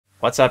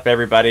What's up,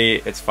 everybody?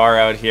 It's Far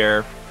Out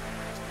here.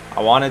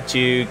 I wanted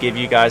to give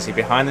you guys a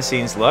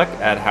behind-the-scenes look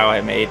at how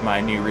I made my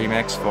new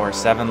remix for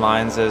Seven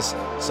Lions'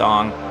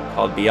 song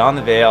called Beyond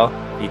the Veil,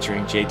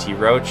 featuring JT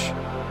Roach.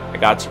 I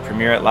got to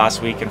premiere it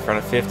last week in front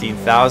of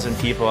 15,000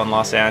 people in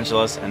Los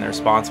Angeles, and the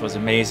response was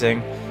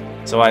amazing.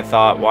 So I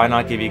thought, why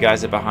not give you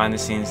guys a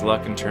behind-the-scenes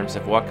look in terms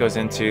of what goes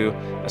into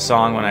a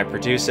song when I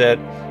produce it,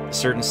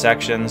 certain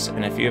sections,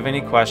 and if you have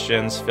any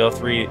questions, feel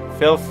free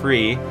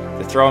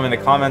to throw them in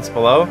the comments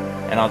below,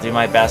 and I'll do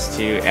my best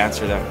to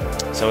answer them.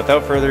 So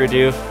without further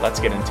ado, let's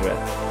get into it.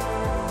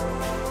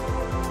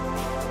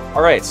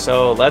 Alright,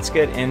 so let's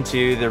get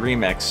into the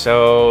remix.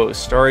 So,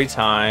 story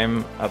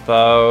time.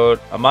 About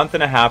a month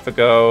and a half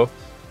ago,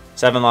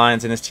 Seven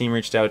Lions and his team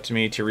reached out to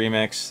me to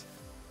remix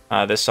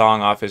this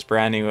song off his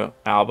brand new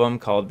album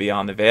called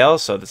Beyond the Veil.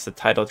 So this is the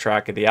title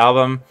track of the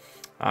album.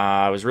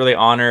 I was really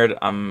honored.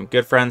 I'm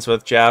good friends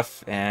with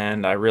Jeff,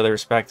 and I really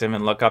respect him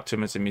and look up to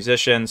him as a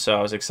musician. So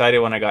I was excited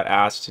when I got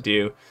asked to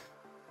do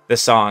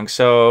this song.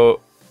 So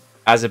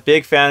as a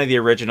big fan of the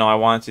original, I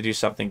wanted to do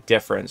something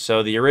different.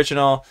 So the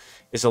original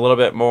is a little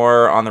bit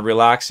more on the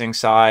relaxing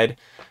side,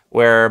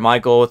 where my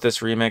goal with this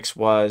remix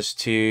was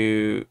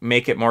to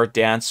make it more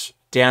dance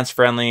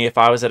friendly. If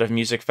I was at a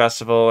music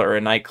festival or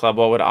a nightclub,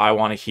 what would I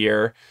want to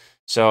hear?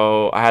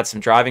 So I had some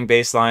driving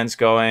bass lines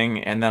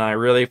going, and then I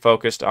really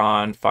focused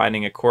on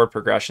finding a chord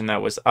progression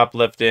that was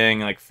uplifting,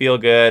 like feel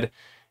good,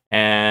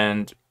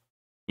 and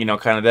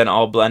kind of then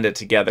all blend it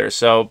together.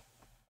 So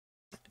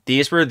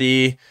these were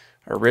the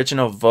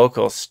original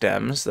vocal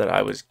stems that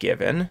I was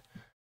given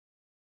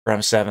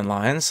from Seven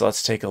Lions. So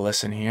let's take a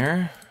listen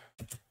here.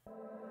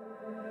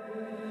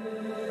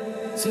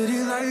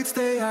 City lights,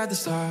 they hide the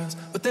stars,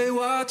 but they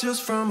watch us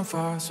from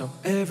afar. So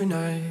every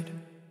night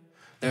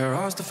they're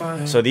ours to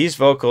find. So these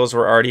vocals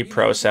were already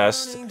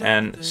processed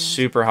and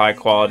super high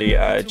quality.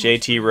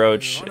 JT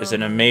Roach is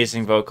an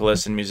amazing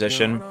vocalist and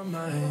musician.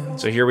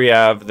 So here we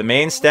have the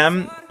main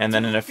stem and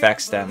then an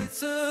effect stem.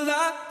 So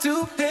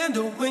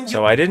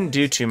I didn't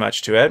do too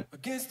much to it.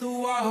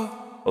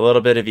 A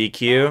little bit of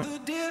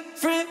EQ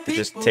to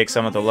just take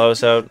some of the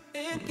lows out.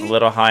 A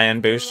little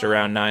high-end boost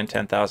around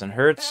 9,000–10,000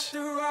 hertz.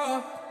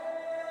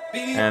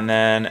 And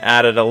then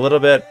added a little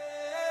bit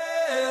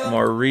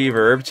more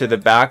reverb to the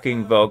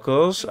backing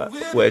vocals,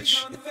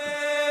 which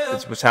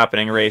is what's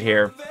happening right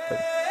here.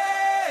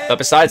 But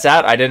besides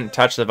that, I didn't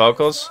touch the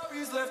vocals,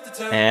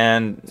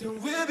 and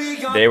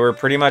they were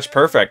pretty much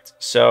perfect.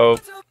 So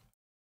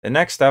the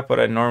next step, what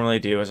I normally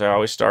do is I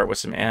always start with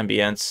some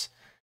ambience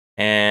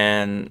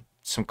and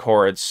some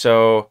chords.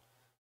 So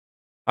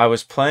I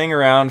was playing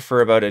around for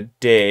about a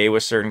day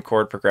with certain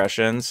chord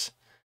progressions.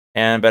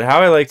 But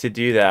how I like to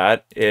do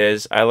that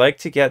is I like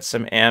to get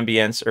some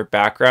ambience or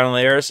background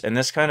layers, and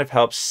this kind of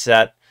helps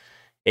set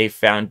a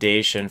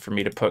foundation for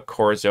me to put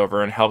chords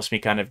over and helps me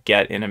kind of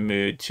get in a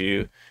mood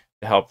to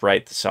help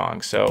write the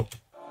song. So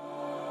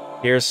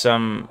here's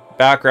some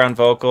background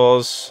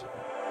vocals,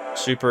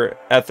 super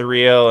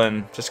ethereal,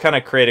 and just kind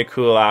of create a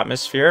cool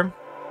atmosphere.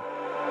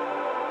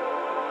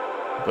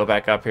 Go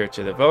back up here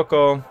to the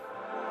vocal.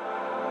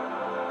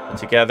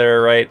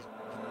 Together, right?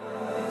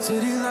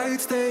 City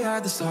lights, they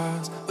hide the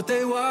stars, but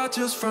they watch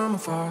us from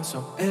afar.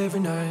 So every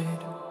night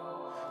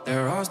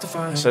they're ours to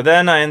find. So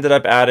then I ended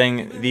up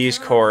adding these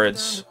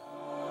chords.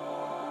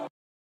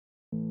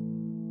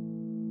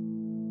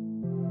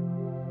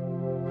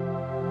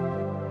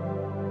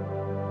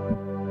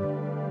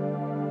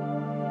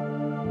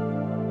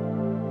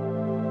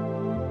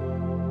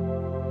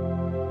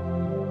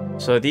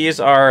 So these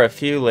are a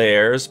few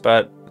layers,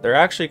 but they're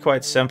actually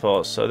quite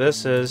simple. So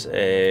this is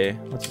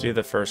let's do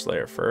the first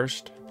layer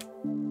first.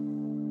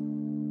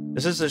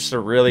 This is just a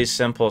really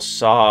simple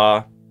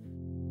saw.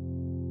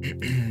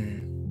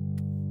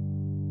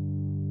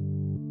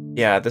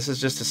 Yeah, this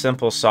is just a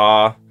simple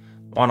saw.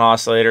 One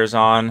oscillator's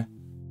on.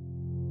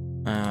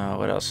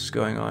 What else is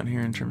going on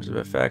here in terms of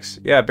effects?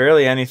 Yeah,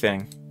 barely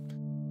anything.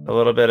 A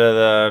little bit of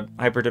the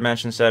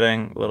hyperdimension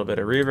setting, a little bit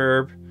of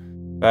reverb,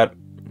 but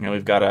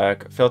we've got a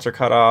filter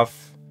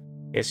cutoff.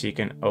 Okay, so you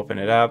can open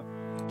it up,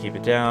 keep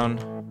it down.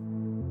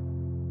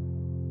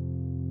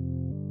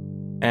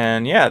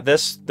 And yeah,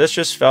 this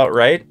just felt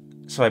right.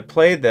 So I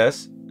played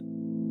this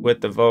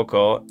with the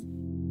vocal.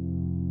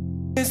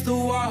 It's the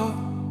wall.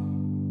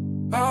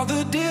 All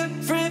the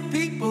different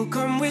people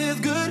come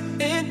with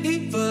good and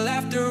evil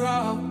after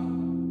all.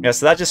 Yeah,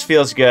 so that just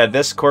feels good.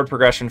 This chord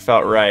progression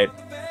felt right.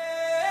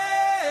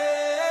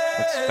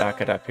 Let's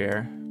back it up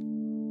here.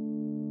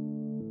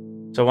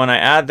 So when I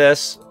add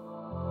this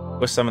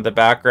with some of the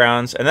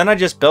backgrounds, and then I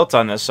just built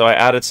on this, so I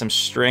added some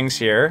strings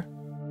here.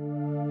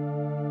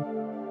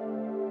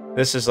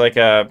 This is like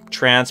a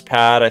trance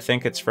pad. I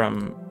think it's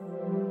from,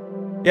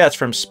 yeah, it's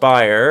from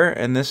Spire.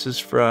 And this is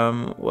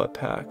from, what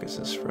pack is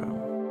this from?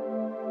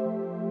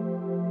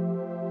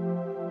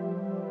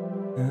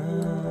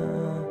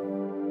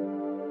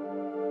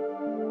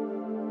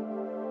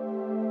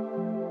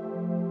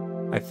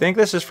 I think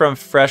this is from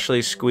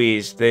Freshly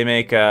Squeezed. They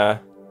make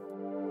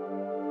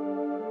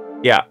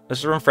yeah, this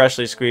is from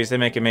Freshly Squeezed. They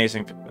make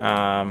amazing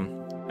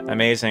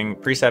amazing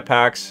preset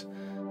packs.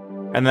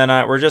 And then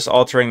we're just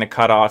altering the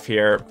cutoff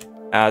here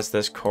as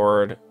this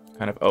chord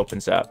kind of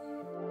opens up.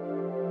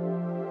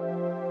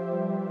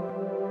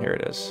 Here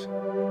it is.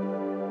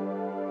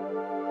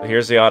 So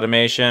here's the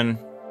automation,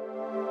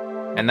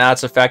 and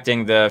that's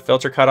affecting the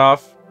filter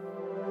cutoff.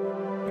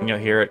 And you'll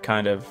hear it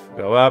kind of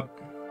go up.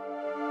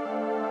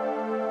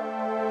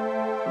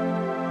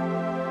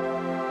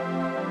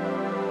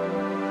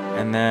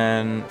 And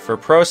then for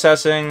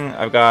processing,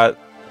 I've got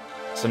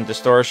some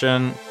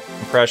distortion,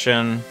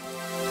 compression,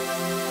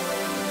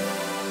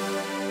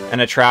 and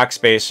a track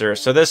spacer.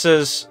 So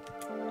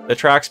the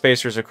track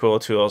spacer is a cool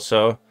tool.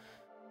 So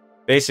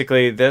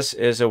basically this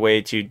is a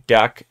way to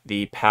duck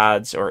the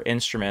pads or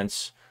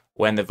instruments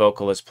when the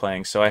vocal is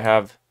playing. So I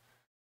have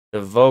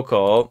the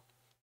vocal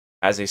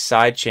as a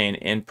sidechain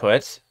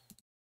input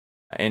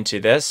into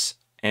this,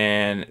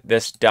 and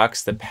this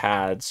ducks the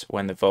pads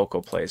when the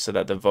vocal plays so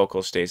that the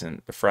vocal stays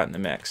in the front in the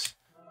mix.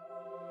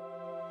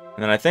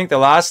 And then I think the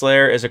last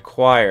layer is a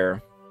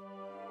choir.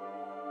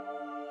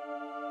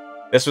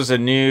 This was a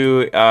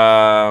new,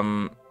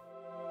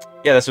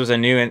 this was a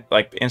new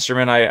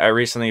instrument I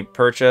recently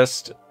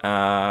purchased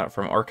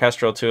from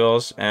Orchestral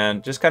Tools,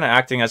 and just kind of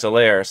acting as a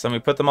layer. So then we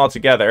put them all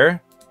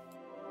together.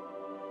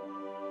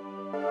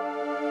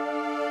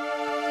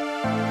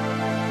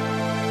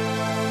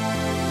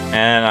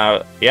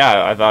 And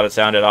yeah, I thought it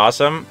sounded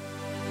awesome.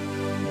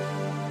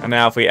 And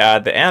now if we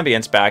add the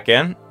ambience back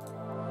in,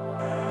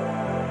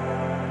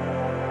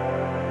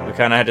 we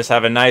kind of just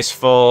have a nice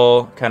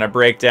full kind of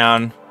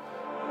breakdown.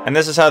 And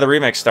this is how the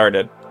remix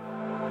started.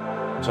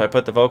 So I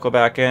put the vocal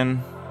back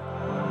in.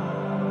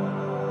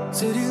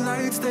 City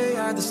lights, they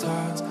hide the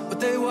stars, but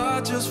they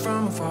watch us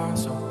from afar.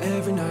 So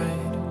every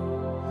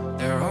night,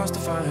 there are ours to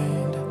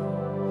find.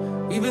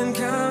 We've been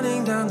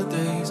counting down the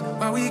days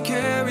while we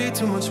carry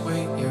too much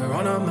weight. You're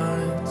on our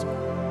minds.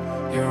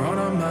 You're on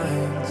our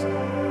minds.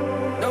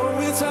 No,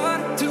 it's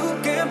hard to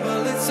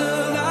gamble. It's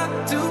a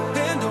lot to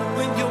handle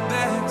when your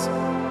back's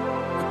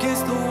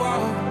against the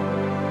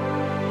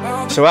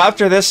wall. So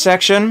after this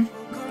section,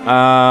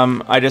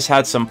 I just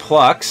had some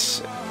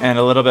plucks and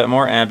a little bit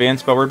more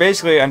ambience, but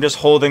I'm just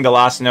holding the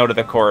last note of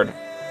the chord.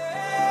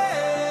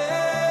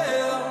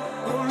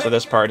 So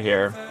this part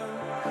here.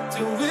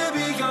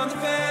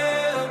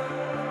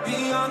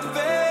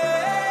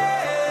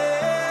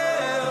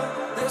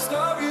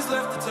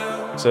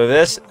 So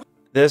this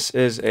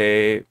is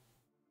a,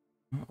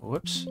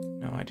 whoops,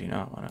 no, I do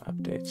not want to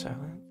update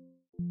silent.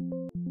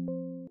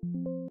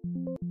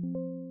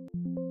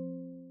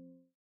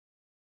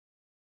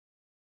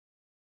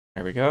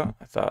 There we go.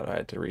 I thought I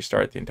had to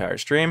restart the entire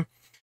stream.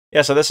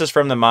 Yeah, so this is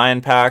from the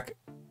Mayan pack.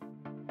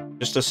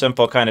 Just a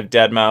simple kind of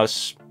dead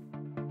mouse.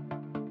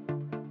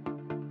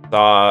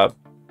 Yeah,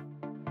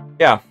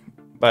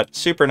 but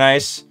super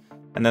nice.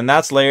 And then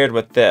that's layered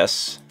with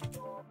this.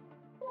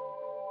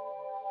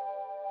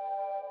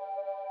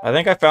 I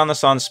think I found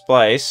this on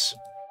Splice.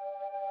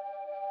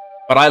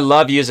 But I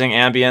love using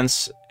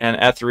ambience and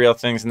ethereal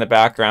things in the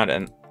background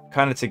and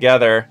kind of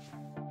together.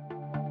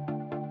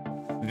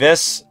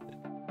 This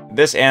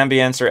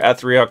ambience or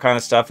ethereal kind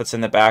of stuff that's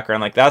in the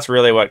background, like that's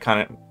really what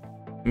kind of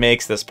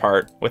makes this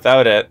part.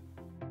 Without it,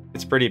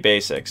 it's pretty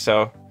basic.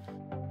 So,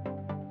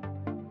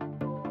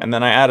 and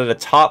then I added a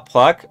top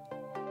pluck.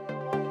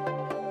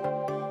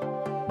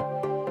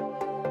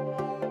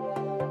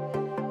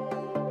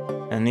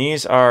 And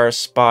these are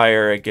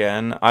Spire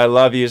again. I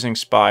love using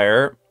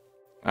Spire.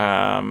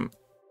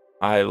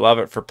 I love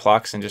it for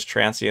plucks and just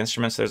trancey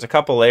instruments. There's a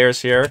couple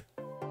layers here.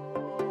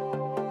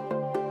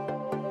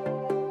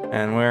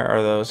 And where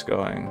are those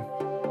going?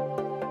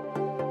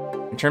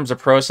 In terms of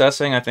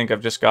processing, I think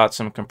I've just got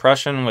some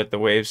compression with the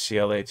Waves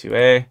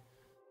CLA2A.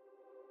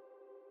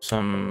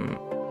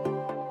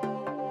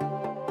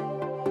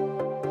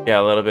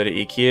 A little bit of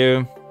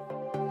EQ.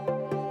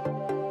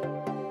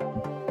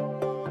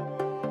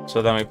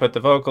 So then we put the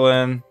vocal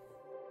in,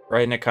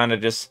 right? And it kind of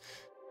just,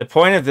 the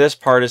point of this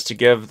part is to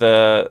give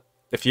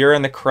if you're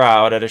in the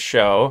crowd at a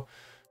show,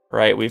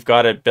 right? We've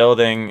got it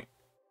building,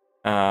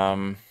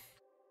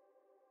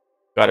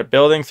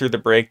 through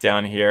the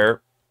breakdown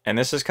here, and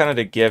this is kind of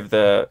to give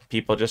the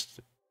people just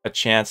a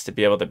chance to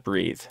be able to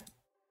breathe.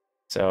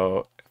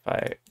 So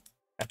if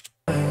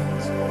all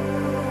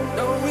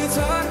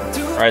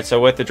right, so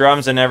with the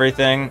drums and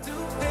everything,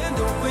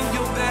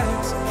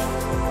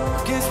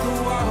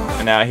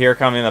 and now here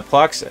coming the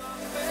plucks,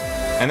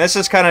 and this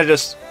is kind of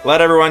just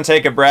let everyone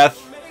take a breath,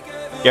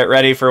 get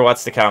ready for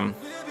what's to come.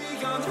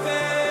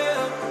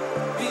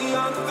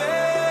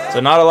 So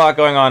not a lot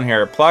going on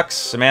here. Plucks,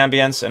 some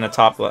ambience, and a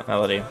top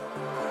melody.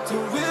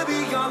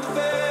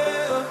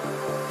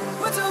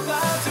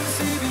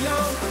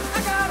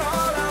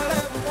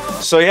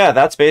 So yeah,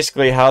 that's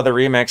basically how the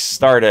remix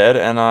started,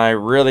 and I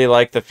really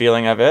like the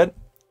feeling of it.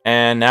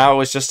 And now it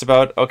was just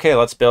about, okay,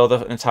 let's build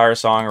an entire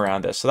song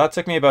around this. So that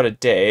took me about a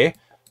day.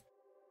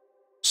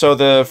 So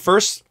the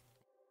first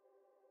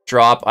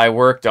drop I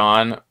worked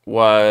on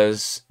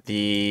was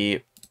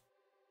the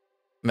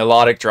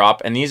Melodic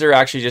Drop, and these are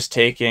actually just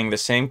taking the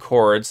same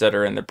chords that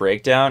are in the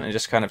breakdown and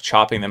just kind of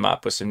chopping them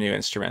up with some new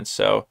instruments.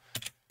 So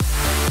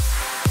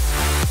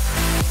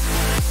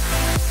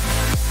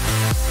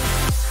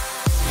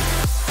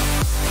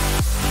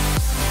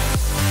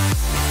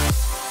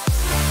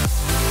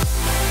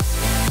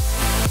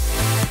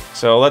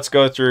let's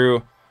go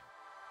through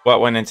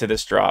what went into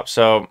this drop.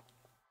 So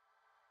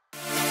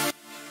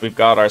we've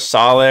got our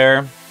saw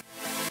layer.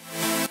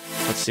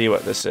 Let's see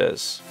what this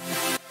is.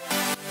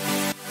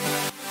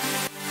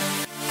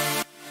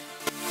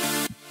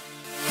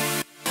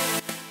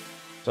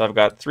 So I've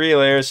got 3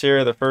 layers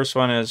here. The first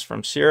one is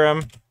from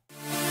Serum.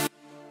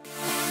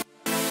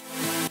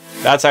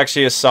 That's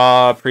actually a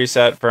saw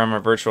preset from a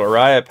Virtual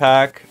Riot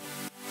pack.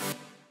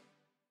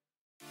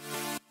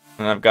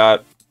 And I've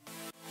got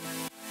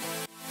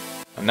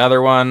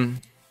another one.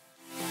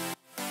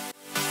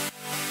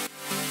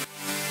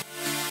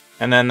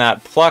 And then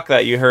that pluck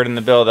that you heard in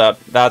the build-up,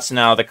 that's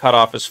now the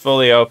cutoff is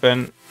fully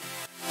open.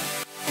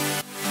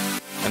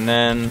 And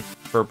then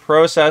for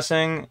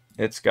processing,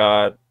 it's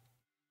got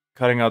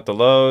cutting out the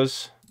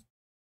lows,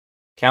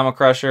 Camel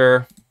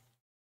Crusher.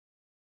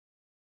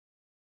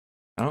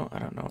 Oh, I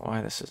don't know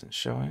why this isn't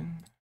showing.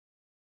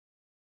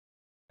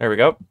 There we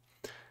go.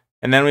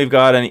 And then we've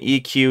got an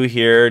EQ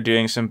here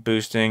doing some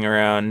boosting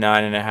around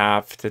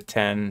 9.5 to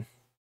 10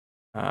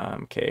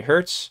 K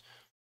hertz.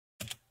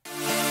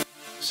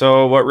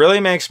 So what really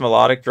makes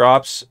melodic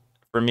drops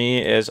for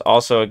me is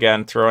also,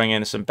 again, throwing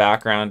in some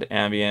background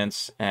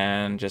ambience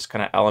and just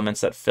kind of elements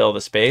that fill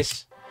the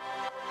space.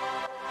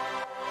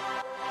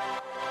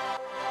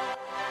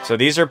 So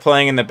these are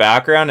playing in the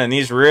background, and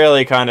these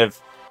really kind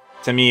of,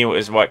 to me,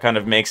 is what kind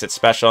of makes it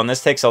special. And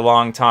this takes a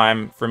long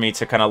time for me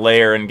to kind of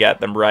layer and get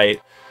them right.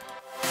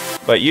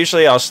 But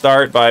usually I'll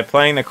start by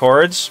playing the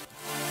chords,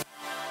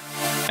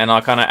 and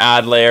I'll kind of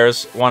add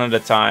layers one at a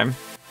time.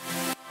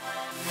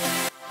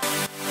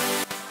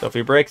 So if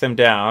we break them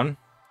down,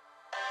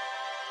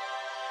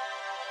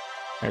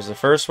 there's the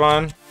first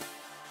one.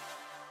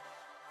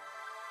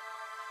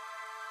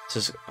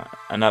 This is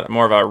another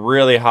more of a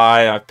really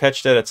high. I've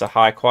pitched it. It's a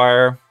high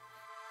choir.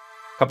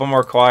 A couple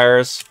more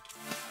choirs.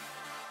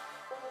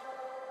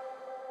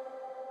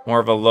 More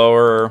of a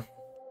lower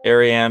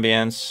airy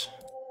ambience.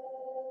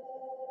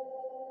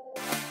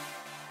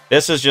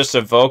 This is just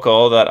a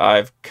vocal that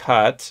I've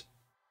cut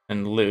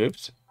and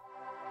looped.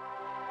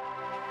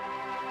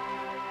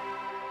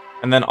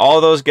 And then all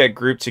those get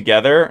grouped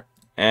together,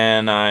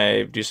 and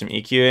I do some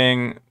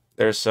EQing.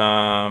 There's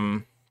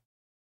some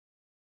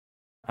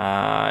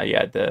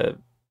yeah,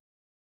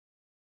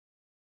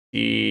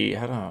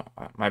 I don't know,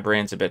 my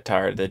brain's a bit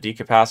tired. The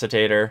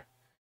decapacitator,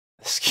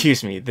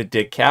 excuse me, the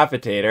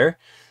decapitator,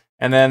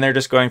 and then they're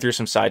just going through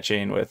some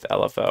sidechain with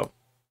LFO.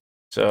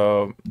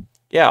 So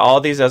yeah,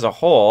 all these as a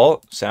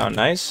whole sound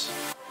nice.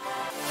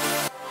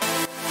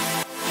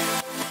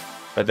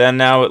 But then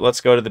now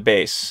let's go to the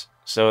bass.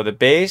 So the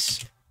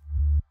bass,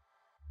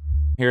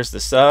 here's the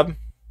sub.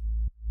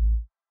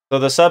 So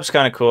the sub's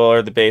kind of cool,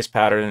 or the bass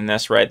pattern in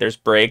this, right? There's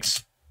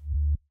breaks.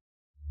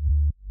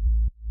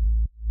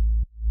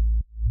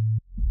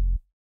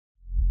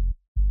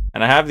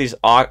 And I have these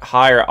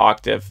higher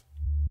octave,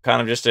 kind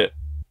of just to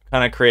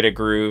kind of create a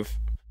groove.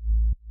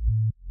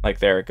 Like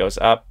there, it goes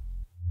up.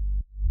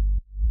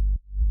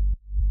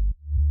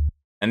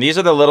 And these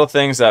are the little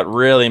things that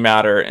really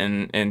matter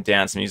in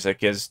dance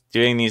music, is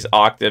doing these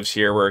octaves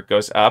here where it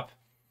goes up.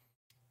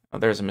 Oh,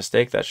 there's a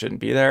mistake, that shouldn't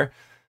be there.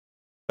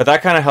 But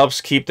that kind of helps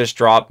keep this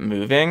drop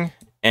moving.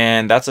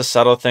 And that's a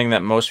subtle thing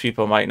that most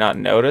people might not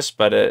notice,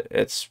 but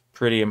it's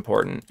pretty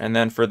important. And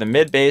then for the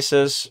mid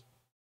basses,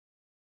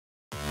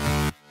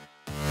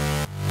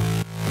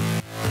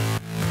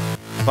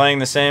 playing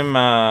the same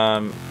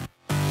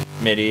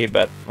MIDI,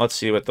 but let's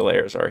see what the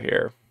layers are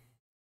here.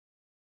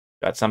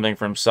 Got something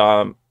from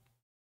Saw,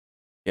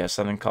 yeah,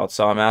 something called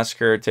Saw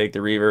Massacre. Take the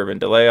reverb and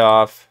delay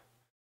off.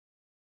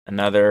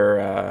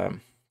 Another,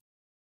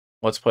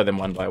 let's play them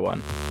one by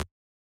one.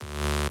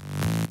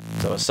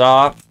 So a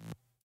Saw.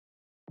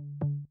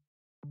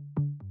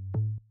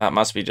 That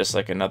must be just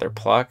like another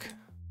pluck.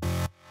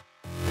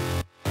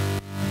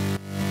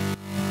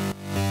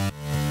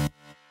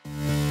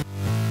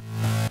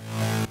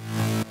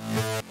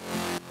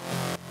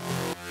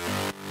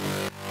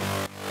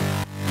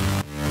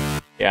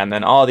 Yeah, and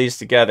then all these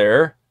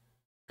together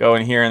go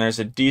in here, and there's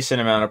a decent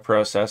amount of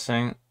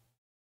processing.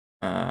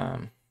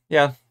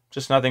 Yeah,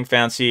 just nothing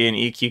fancy. An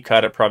EQ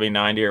cut at probably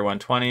 90 or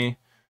 120.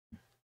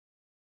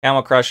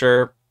 Camel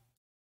Crusher.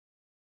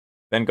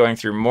 Then going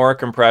through more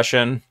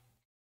compression.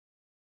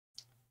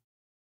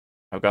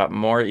 I've got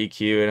more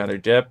EQ, another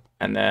dip,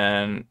 and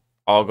then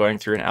all going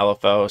through an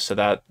LFO so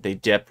that they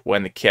dip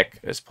when the kick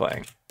is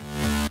playing.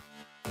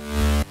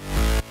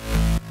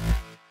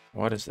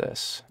 What is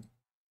this?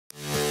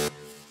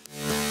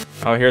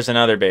 Oh, here's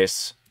another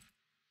bass.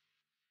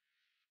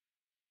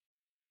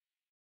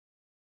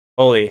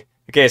 Holy.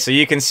 Okay, so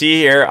you can see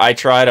here, I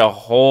tried a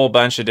whole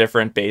bunch of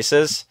different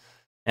basses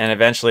and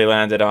eventually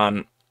landed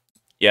on,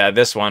 yeah,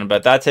 this one,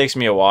 but that takes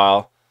me a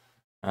while.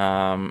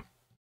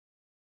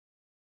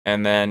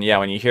 And then, yeah,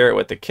 when you hear it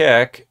with the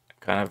kick,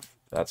 kind of,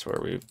 that's where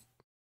we...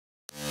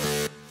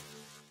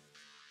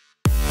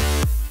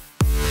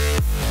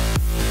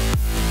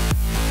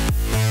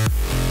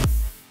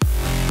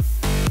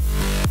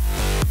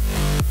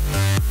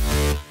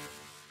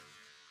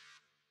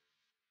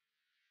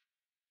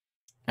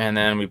 And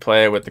then we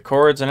play with the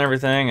chords and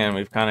everything, and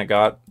we've kind of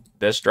got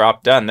this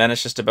drop done. Then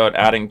it's just about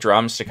adding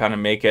drums to kind of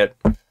make it,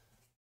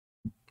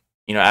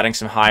 you know, adding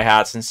some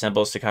hi-hats and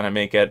cymbals to kind of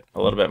make it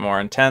a little bit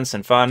more intense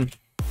and fun.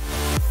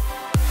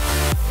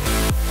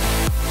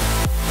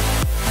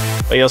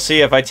 But you'll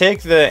see if I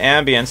take the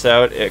ambience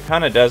out, it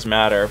kind of does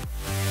matter.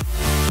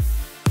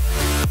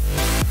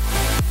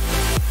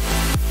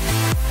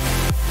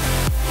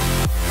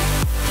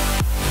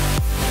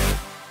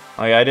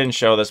 Oh yeah, I didn't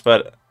show this,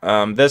 but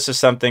this is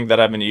something that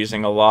I've been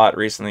using a lot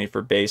recently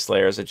for bass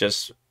layers. It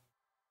just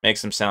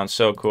makes them sound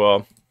so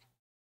cool.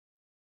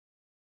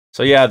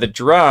 So yeah, the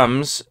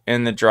drums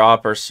in the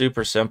drop are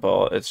super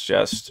simple. It's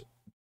just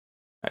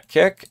a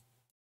kick.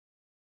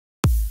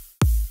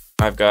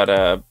 I've got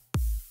a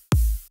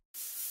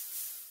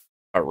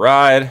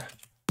ride.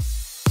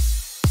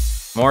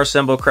 More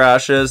cymbal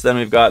crashes. Then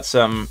we've got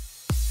some...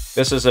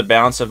 This is a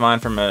bounce of mine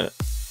from a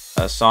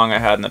song I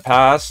had in the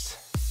past.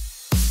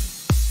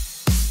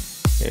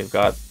 Okay, we've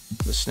got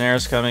the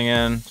snares coming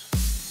in.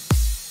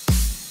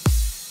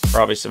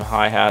 Probably some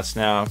hi-hats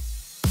now.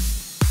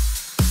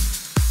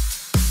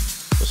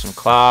 So some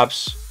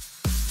claps.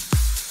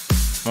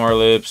 More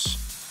loops.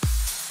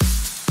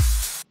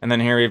 And then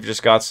here we've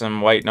just got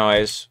some white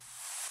noise.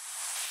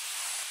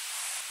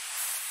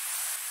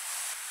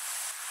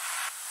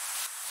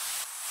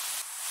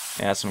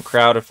 Yeah, some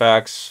crowd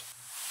effects.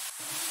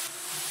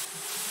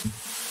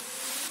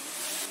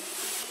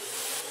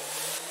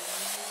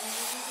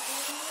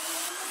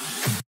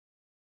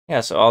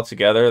 Yeah, so all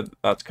together,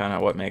 that's kind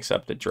of what makes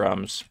up the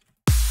drums.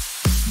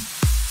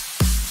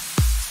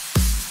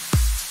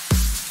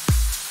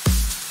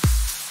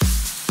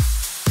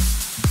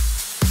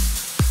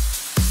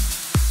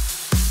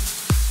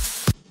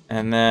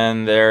 And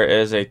then there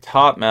is a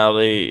top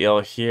melody you'll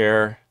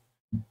hear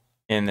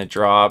in the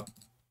drop.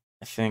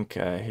 I think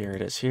here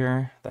it is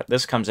here.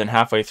 This comes in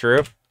halfway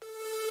through.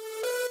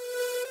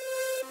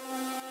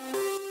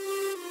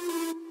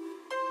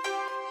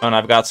 And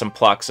I've got some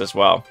plucks as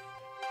well.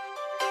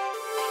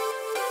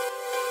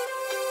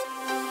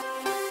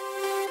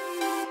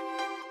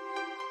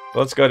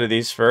 Let's go to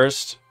these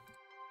first.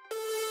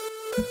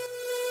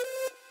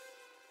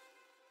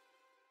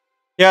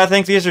 Yeah, I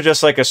think these are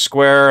just like a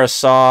square, a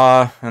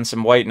saw, and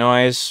some white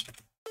noise.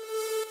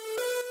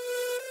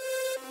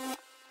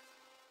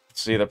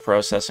 Let's see the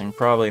processing,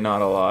 probably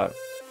not a lot.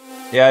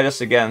 Yeah, just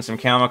again, some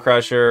camel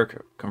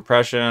crusher,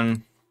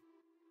 compression,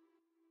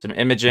 some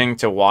imaging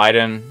to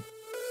widen.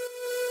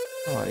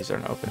 Oh, these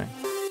aren't opening.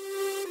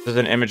 This is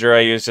an imager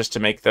I use just to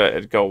make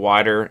it go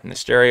wider in the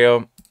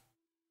stereo.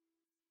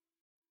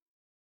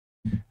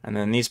 And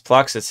then these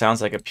plucks, it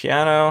sounds like a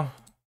piano.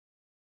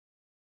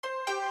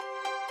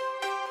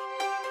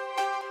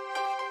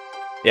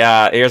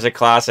 Yeah, here's a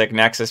classic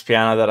Nexus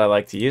piano that I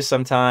like to use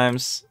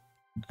sometimes.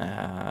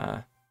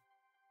 Another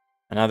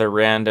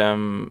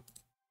random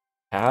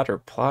pad or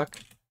pluck.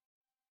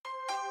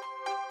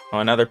 Oh,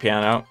 another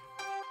piano.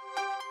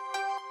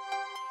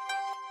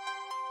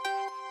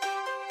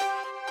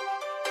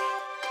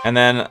 And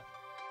then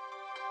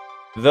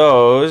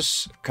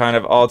those kind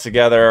of all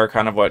together are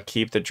kind of what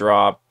keep the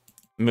drop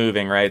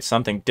moving, right?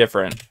 Something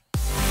different.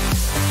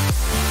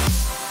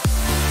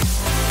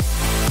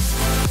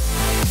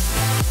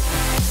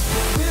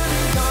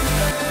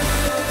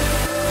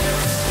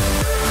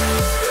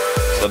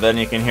 So then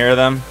you can hear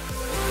them.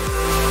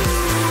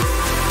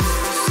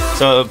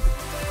 So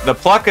the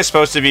pluck is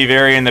supposed to be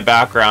very in the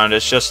background.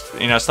 It's just,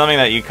 you know, something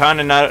that you kind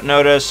of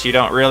notice, you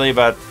don't really,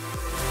 but...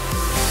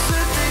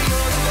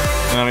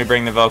 And then we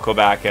bring the vocal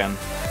back in.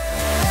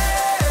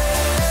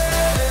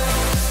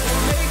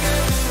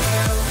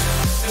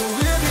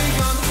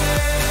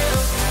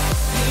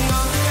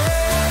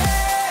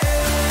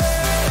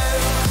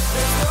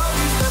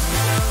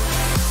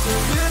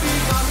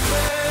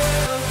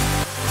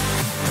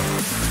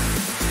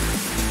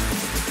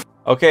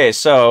 Okay,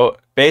 so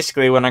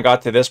basically when I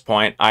got to this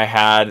point, I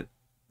had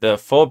the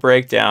full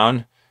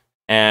breakdown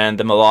and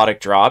the melodic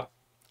drop,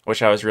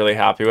 which I was really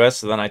happy with.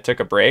 So then I took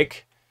a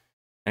break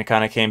and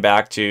kind of came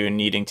back to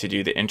needing to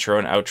do the intro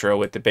and outro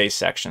with the bass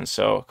section.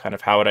 So kind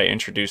of how would I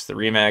introduce the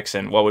remix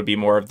and what would be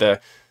more of the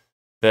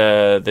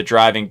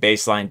driving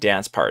bass line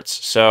dance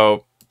parts.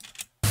 So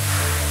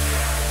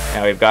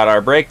now we've got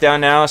our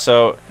breakdown now.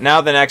 So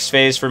now the next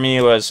phase for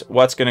me was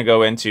what's going to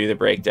go into the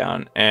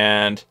breakdown.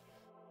 And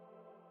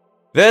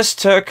this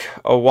took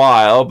a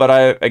while, but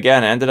I,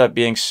 again, ended up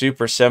being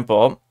super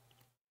simple.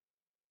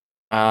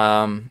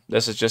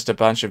 This is just a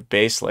bunch of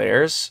bass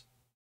layers.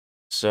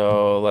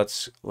 So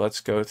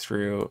let's go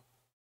through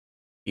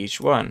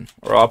each one.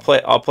 Or I'll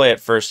play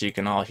it first so you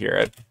can all hear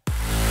it.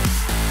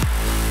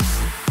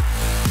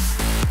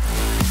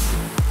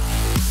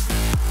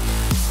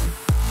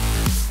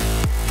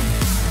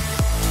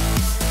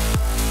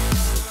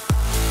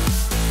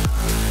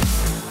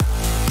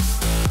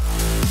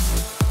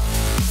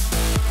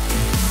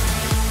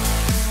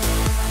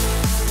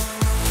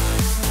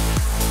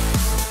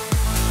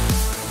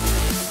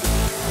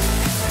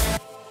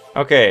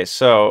 Okay,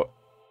 so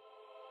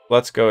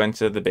let's go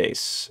into the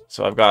bass.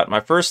 So I've got my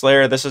first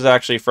layer. This is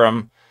actually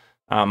from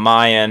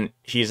Mayan.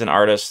 He's an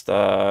artist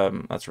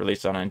that's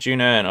released on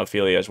Anjuna and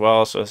Ophelia as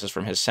well. So this is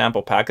from his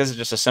sample pack. This is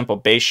just a simple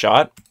bass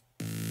shot.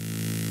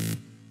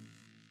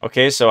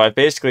 Okay, so I've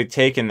basically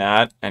taken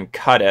that and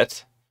cut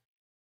it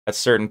at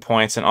certain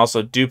points and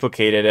also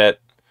duplicated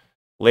it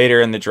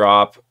later in the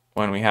drop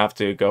when we have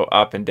to go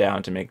up and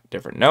down to make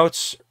different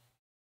notes.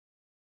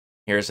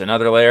 Here's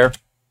another layer.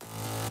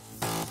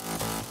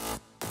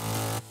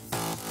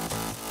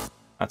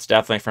 That's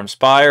definitely from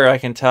Spire, I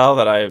can tell,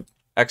 that I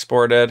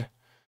exported.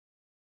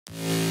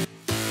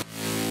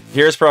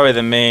 Here's probably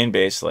the main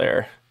bass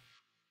layer.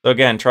 So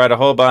again, tried a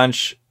whole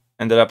bunch,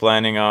 ended up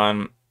landing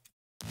on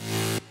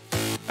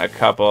a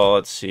couple.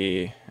 Let's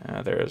see,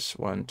 there's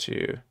 1,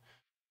 2,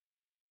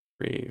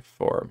 3,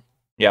 4.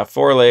 Yeah,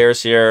 4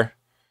 layers here,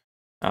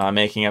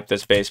 making up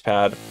this bass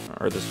pad,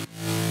 or this.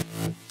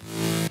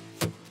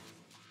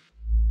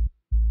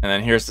 And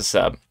then here's the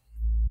sub.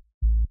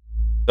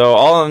 So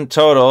all in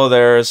total,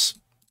 there's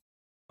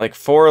like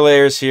 4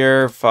 layers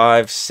here,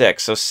 5,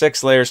 6. So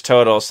 6 layers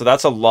total. So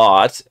that's a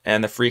lot,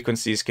 and the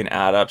frequencies can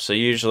add up. So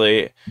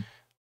usually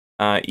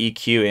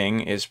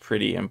EQing is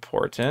pretty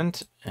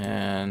important.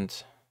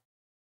 And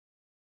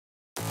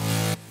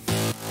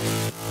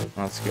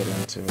let's get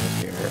into it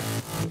here.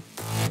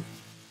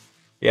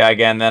 Yeah,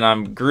 again, then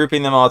I'm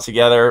grouping them all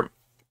together.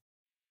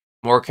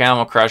 More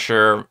Camel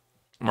Crusher,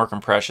 more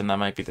compression. That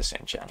might be the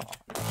same channel.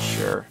 I'm not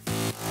sure.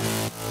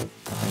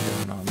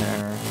 Nothing going on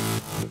there.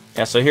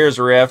 Yeah, so here's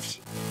Rift.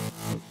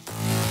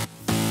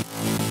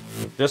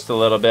 Just a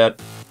little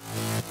bit.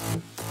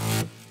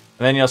 And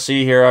then you'll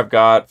see here I've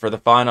got, for the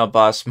final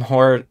bus,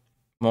 more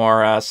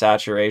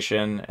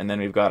saturation, and then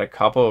we've got a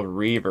couple of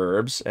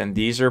reverbs, and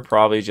these are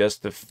probably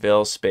just to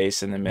fill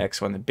space in the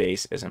mix when the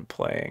bass isn't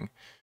playing.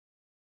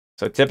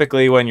 So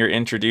typically when you're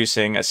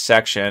introducing a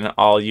section,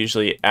 I'll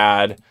usually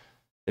add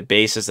the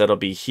basses that'll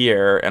be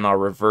here, and I'll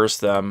reverse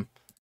them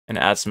and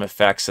add some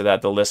effects so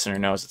that the listener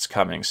knows it's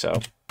coming. So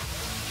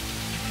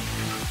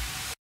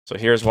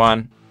here's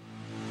one.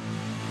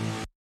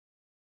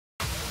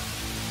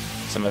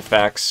 Some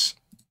effects.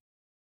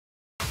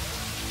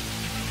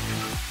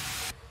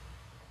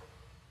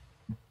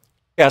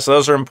 Yeah, so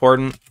those are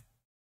important.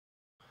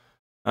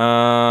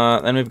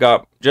 Then we've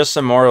got just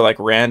some more like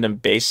random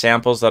bass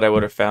samples that I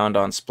would have found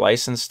on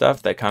Splice and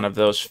stuff that kind of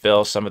those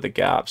fill some of the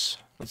gaps.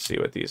 Let's see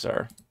what these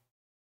are.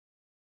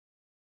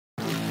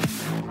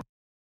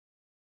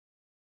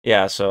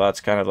 Yeah, so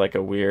that's kind of like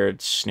a weird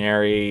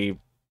snarey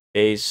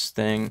bass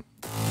thing.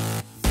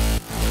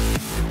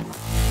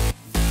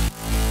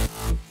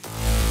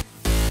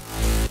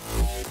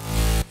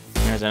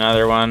 Here's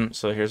another one.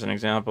 So here's an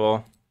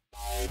example.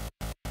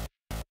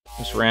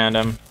 Just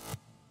random.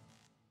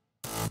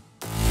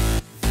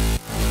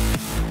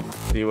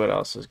 See what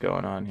else is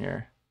going on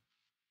here.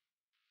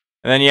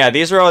 And then, yeah,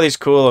 these are all these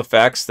cool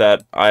effects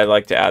that I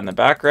like to add in the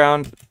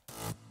background.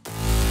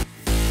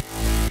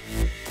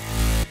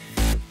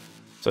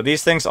 So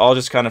these things all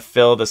just kind of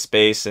fill the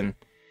space and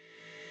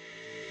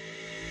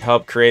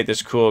help create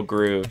this cool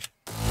groove.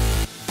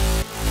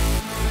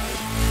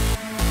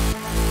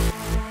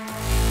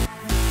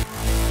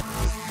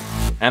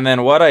 And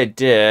then what I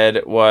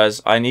did was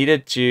I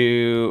needed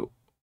to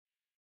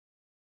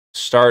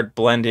start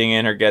blending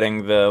in or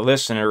getting the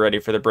listener ready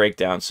for the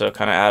breakdown. So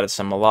kind of added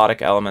some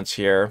melodic elements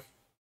here.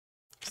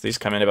 So these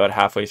come in about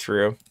halfway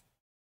through.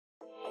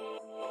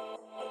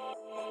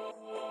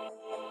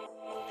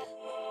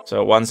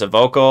 So one's a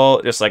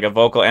vocal, just like a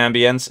vocal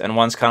ambience, and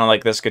one's kind of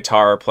like this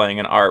guitar playing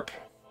an ARP.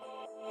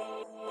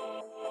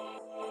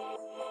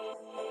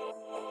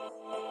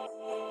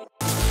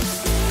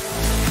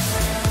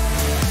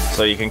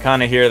 So you can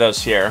kind of hear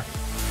those here.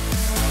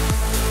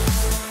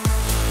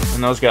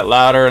 And those get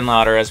louder and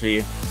louder as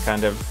we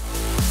kind of...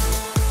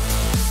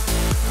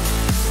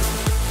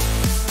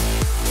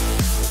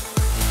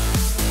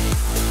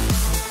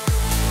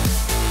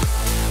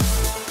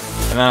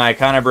 And then I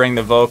kind of bring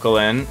the vocal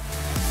in,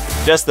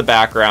 just the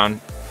background.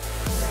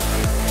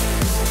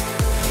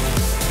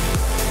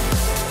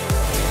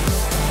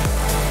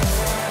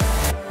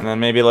 And then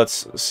maybe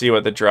let's see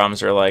what the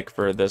drums are like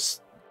for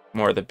this,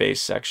 more of the bass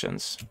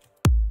sections.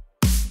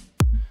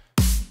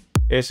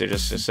 Okay, so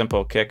just a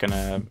simple kick and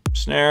a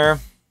snare.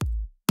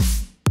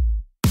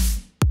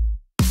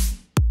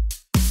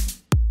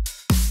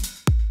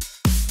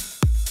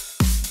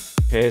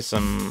 Okay,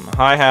 some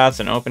hi-hats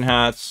and open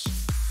hats.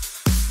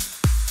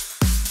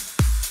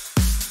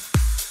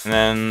 And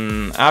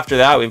then after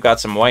that, we've got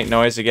some white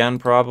noise again,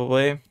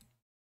 probably.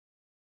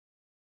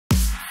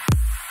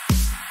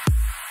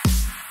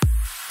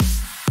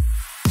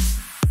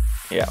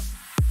 Yeah.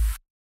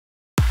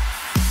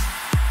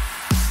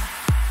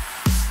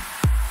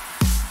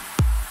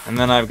 And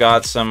then I've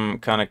got some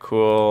kind of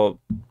cool,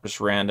 just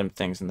random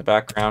things in the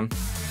background.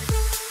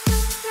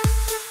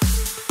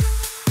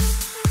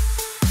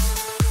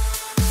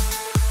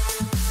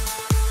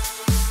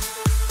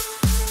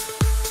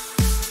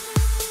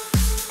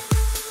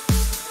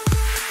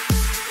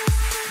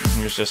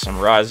 Here's just some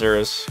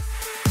risers.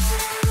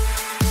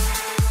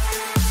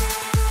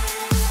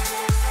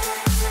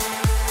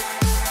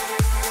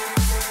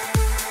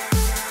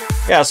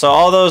 Yeah, so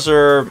all those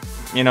are,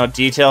 you know,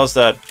 details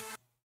that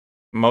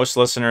most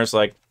listeners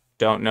like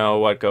don't know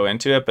what go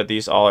into it, but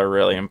these all are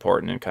really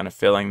important in kind of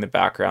filling the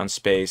background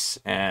space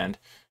and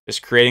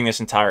just creating this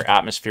entire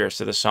atmosphere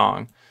to the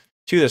song.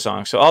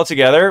 So all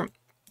together,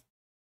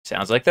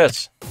 sounds like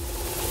this.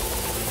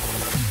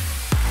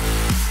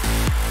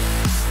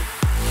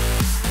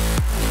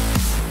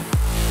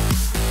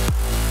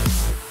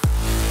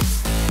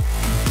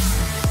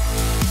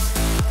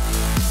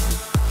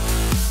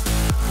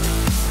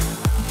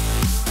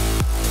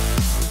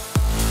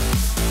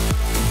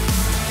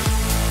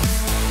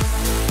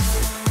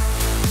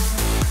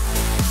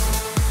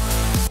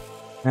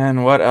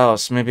 And what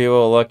else? Maybe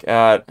we'll look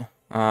at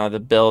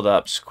the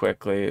build-ups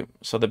quickly.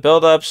 So the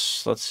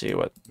build-ups, let's see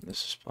what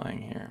this is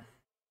playing here.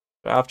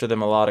 After the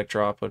melodic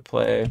drop would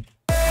play.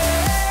 So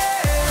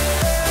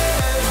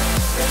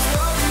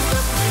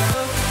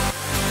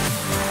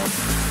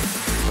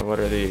what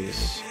are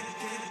these?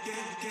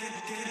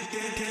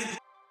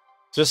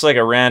 It's just like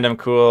a random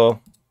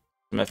cool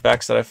some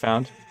effects that I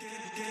found.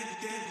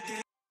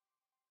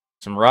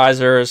 Some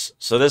risers.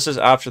 So this is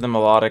after the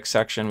melodic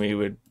section. We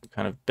would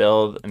kind of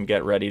build and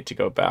get ready to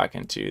go back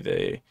into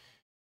the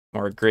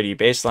more gritty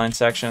bassline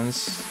sections.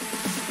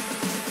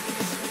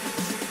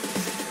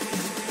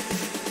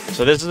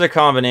 So this is a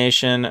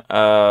combination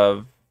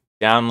of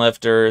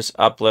downlifters,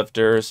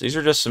 uplifters. These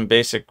are just some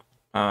basic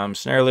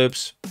snare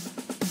loops.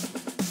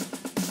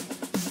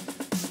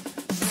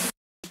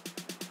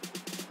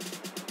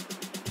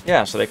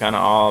 Yeah, so they kind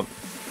of all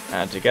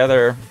add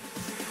together.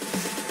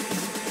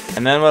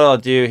 And then what I'll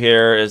do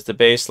here is the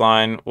bass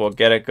line, we'll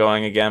get it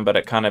going again, but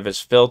it kind of is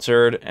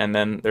filtered, and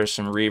then there's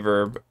some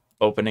reverb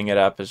opening it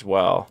up as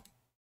well.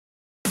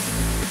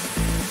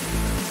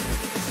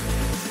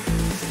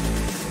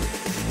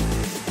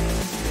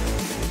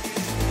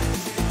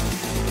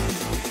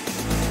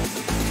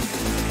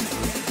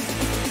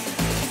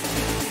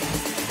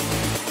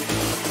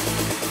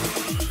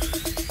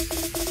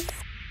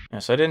 Yeah,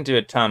 so I didn't do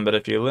a ton, but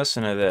if you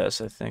listen to this,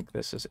 I think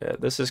this is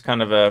it. This is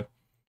kind of a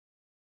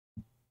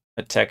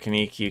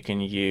technique you can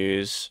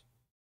use.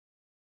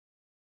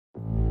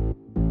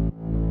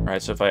 Right,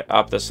 so if I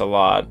up this a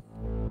lot,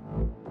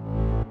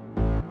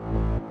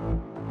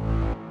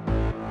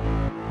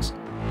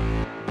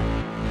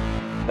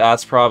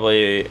 that's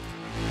probably,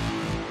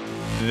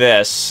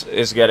 this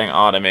is getting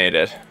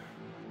automated.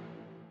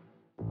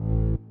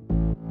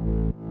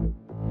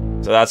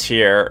 So that's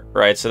here,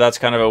 right? So that's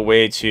kind of a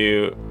way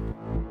to,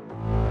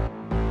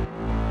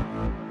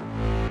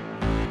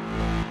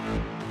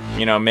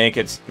 you know, make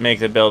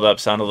the build up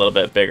sound a little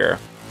bit bigger.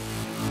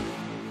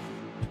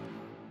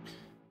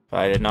 But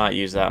I did not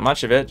use that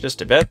much of it,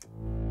 just a bit.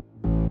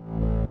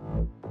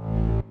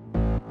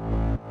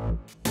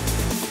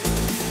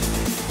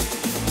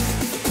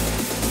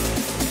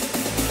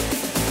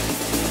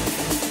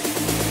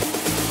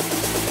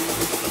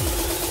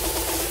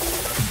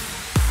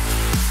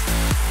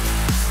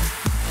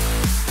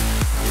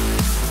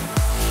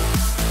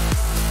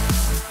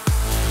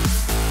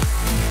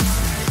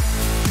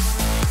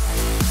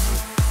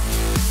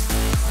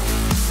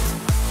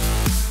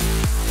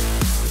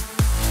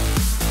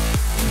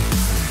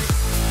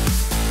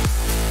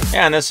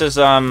 Yeah, and this is,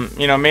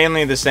 you know,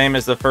 mainly the same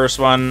as the first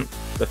one,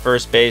 the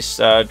first bass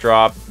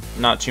drop.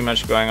 Not too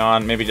much going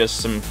on, maybe just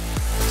some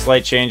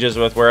slight changes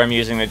with where I'm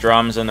using the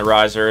drums and the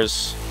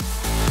risers.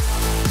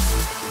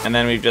 And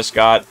then we've just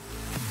got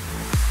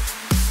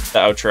the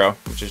outro,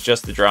 which is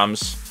just the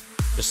drums,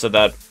 just so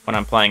that when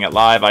I'm playing it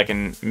live, I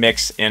can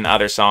mix in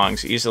other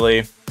songs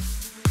easily.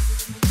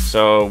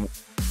 So,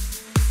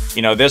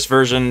 you know, this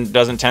version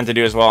doesn't tend to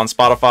do as well on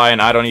Spotify,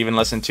 and I don't even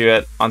listen to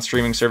it on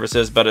streaming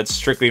services, but it's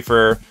strictly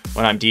for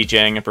when I'm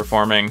DJing and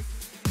performing.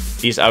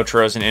 These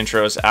outros and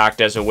intros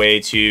act as a way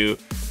to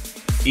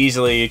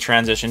easily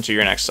transition to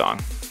your next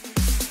song.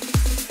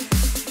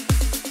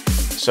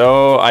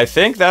 So I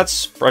think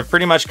I've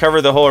pretty much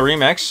covered the whole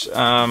remix.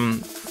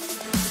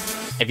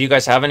 If you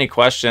guys have any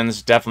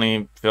questions,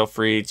 definitely feel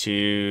free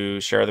to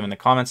share them in the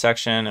comment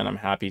section, and I'm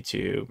happy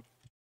to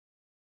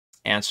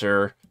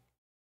answer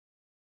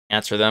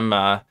them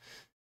to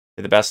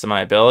the best of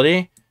my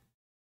ability.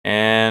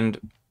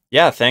 And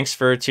yeah, thanks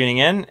for tuning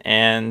in.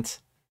 And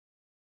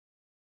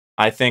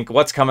I think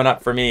what's coming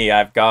up for me,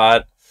 I've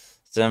got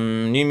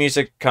some new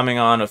music coming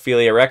on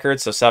Ophelia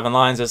Records, so 7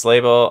 Lines this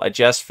label. I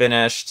just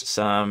finished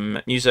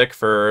some music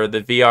for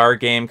the VR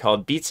game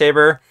called Beat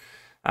Saber,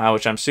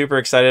 which I'm super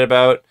excited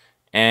about.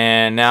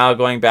 And now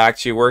going back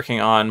to working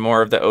on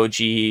more of the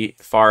OG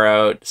Far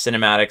Out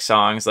cinematic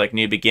songs like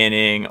New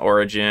Beginning,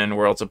 Origin,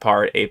 Worlds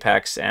Apart,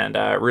 Apex, and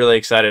really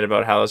excited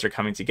about how those are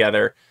coming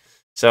together.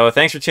 So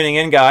thanks for tuning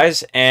in,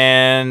 guys,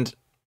 and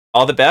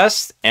all the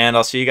best, and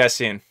I'll see you guys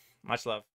soon. Much love.